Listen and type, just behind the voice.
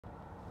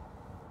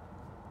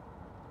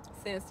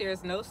Since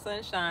there's no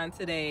sunshine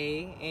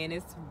today and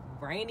it's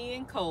rainy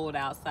and cold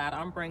outside,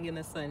 I'm bringing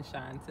the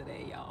sunshine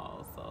today,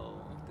 y'all. So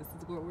this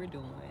is what we're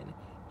doing.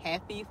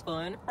 Happy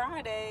Fun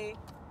Friday.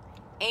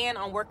 And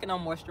I'm working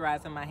on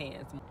moisturizing my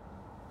hands.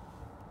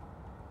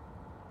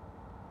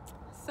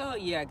 So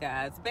yeah,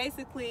 guys,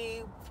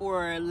 basically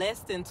for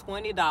less than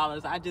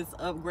 $20, I just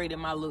upgraded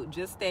my look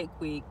just that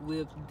quick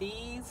with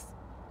these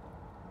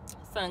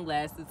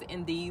sunglasses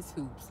and these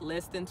hoops.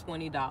 Less than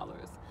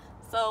 $20.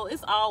 So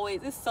it's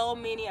so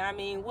many. I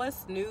mean,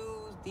 what's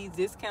new? These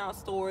discount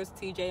stores,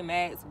 TJ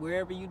Maxx,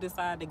 wherever you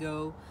decide to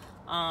go,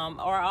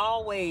 are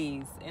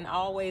always and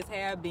always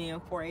have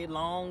been for a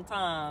long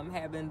time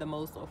having the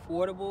most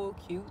affordable,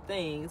 cute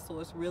things.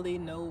 So it's really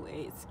no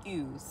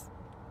excuse.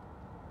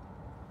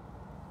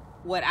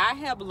 What I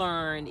have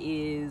learned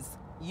is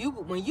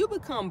when you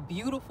become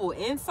beautiful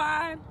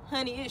inside,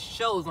 honey, it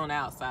shows on the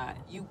outside.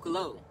 You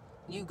glow.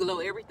 You glow.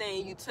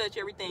 Everything you touch,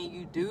 everything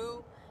you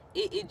do,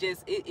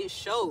 it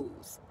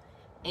shows.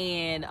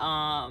 And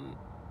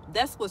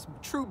that's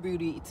what true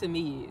beauty to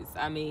me is.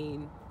 I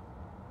mean,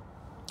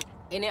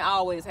 and it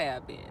always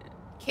have been.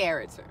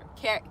 Character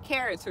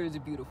is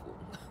beautiful.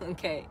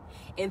 Okay,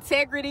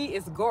 integrity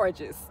is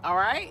gorgeous. All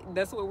right,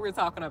 that's what we're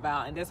talking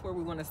about, and that's where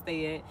we want to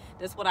stay at.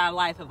 That's what our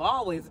life have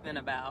always been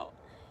about,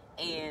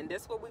 and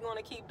that's what we're going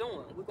to keep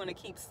doing. We're going to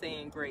keep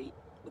staying great,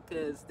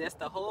 because that's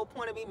the whole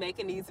point of me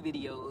making these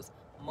videos: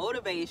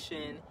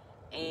 motivation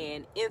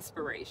and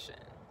inspiration.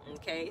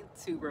 Okay,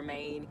 to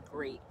remain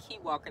great.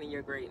 Keep walking in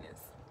your greatness.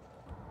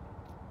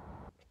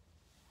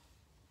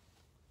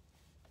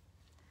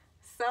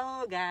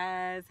 So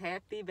guys,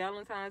 happy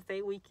Valentine's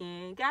Day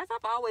weekend. Guys,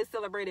 I've always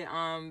celebrated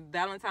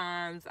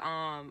Valentine's.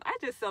 I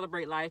just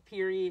celebrate life,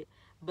 period.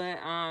 But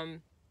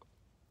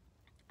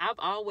I've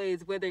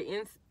always, whether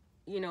in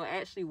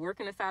actually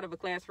working inside of a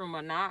classroom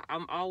or not,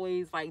 I'm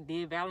always like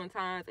did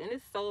Valentine's, and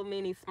it's so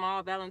many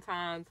small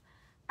Valentine's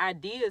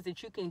ideas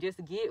that you can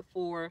just get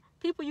for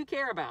people you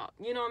care about.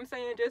 You know what I'm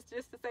saying? Just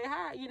to say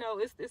hi.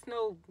 It's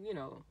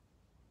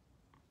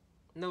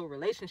no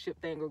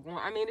relationship thing or going.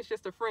 I mean, it's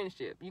just a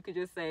friendship. You could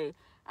just say,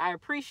 I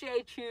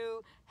appreciate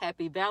you,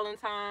 happy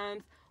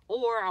Valentine's,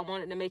 or I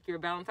wanted to make your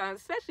Valentine's,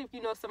 especially if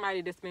you know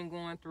somebody that's been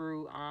going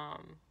through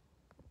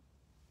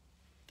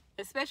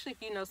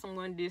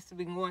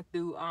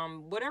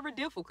whatever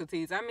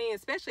difficulties. I mean,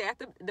 especially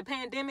after the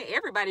pandemic,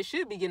 everybody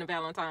should be getting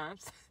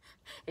Valentine's.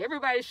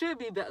 Everybody should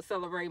be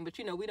celebrating, but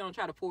we don't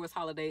try to force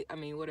holiday. I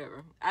mean,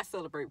 whatever. I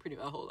celebrate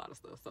a whole lot of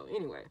stuff. So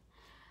anyway,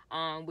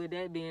 with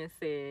that being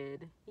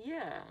said,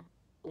 yeah.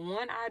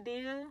 One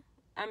idea,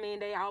 I mean,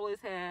 they always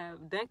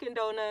have Dunkin'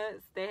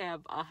 Donuts. They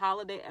have a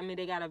holiday. I mean,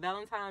 they got a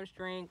Valentine's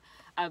drink,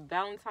 a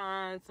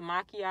Valentine's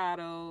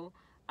macchiato.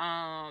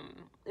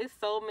 It's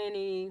so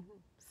many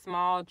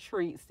small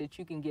treats that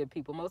you can give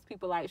people. Most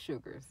people like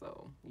sugar,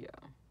 so yeah.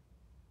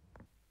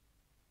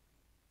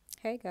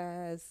 Hey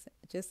guys,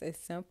 just a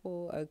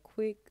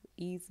quick,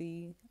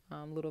 easy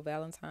little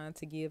Valentine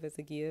to give as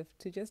a gift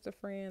to just a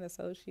friend,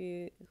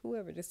 associate,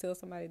 whoever. Just tell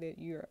somebody that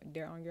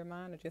they're on your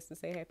mind, or just to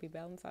say Happy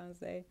Valentine's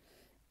Day.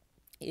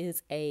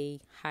 Is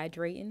a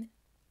hydrating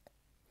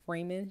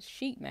Freeman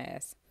sheet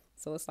mask.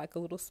 So it's like a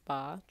little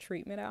spa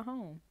treatment at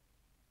home.